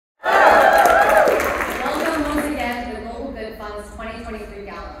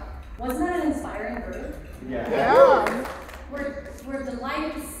Wasn't that an inspiring group? Yeah. We're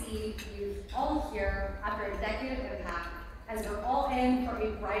delighted to see you all here after a decade of impact as we're all in for a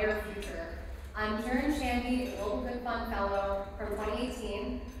brighter future. I'm Karen Shandy, a Global Good Fund Fellow from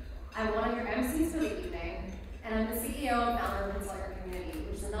 2018. I'm one of your MCs for the evening, and I'm the CEO and founder of Consultant Community,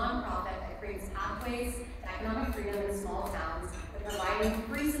 which is a nonprofit that creates pathways to economic freedom in small towns by providing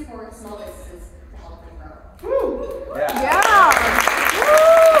free support to small businesses to help them grow. Woo! Yeah.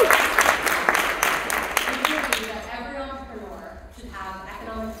 We believe that every entrepreneur should have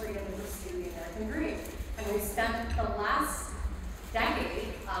economic freedom to pursue the American dream. And we've spent the last decade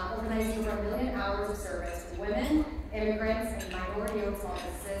organizing over 1 million hours of service for women, immigrants, and minority-owned small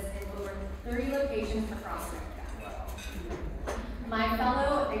businesses in over 30 locations across America. My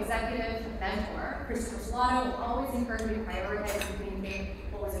fellow executive mentor, Christopher Salato, will always encourage me to prioritize and communicate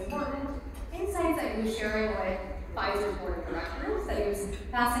what was important, insights that he was sharing with Pfizer's board of directors that he was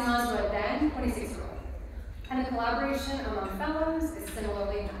passing on to a then 26-year-old. And the collaboration among fellows is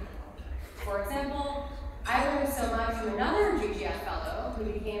similarly magical. For example, I learned so much from another GGF fellow who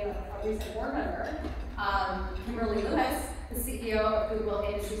became a recent board member, Kimberly Lewis, the CEO of Google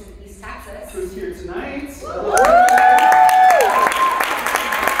Industries in East Texas. Who's here tonight?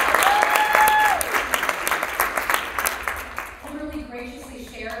 Kimberly graciously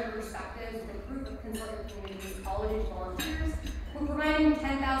shared her perspectives with a group of consultant communities college volunteers who are providing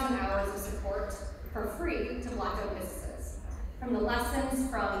 10,000 hours of support for free to Black-owned businesses. From the lessons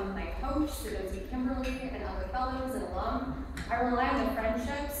from my coach, Sudoku Kimberly, and other fellows and alum, I rely on the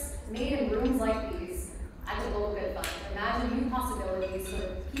friendships made in rooms like these at the Global Good Fund to imagine new possibilities for the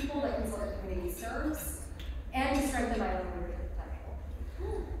people that Consultant Community serves and to strengthen my own leadership potential.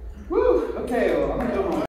 Woo! Okay, well, I'm going to go home.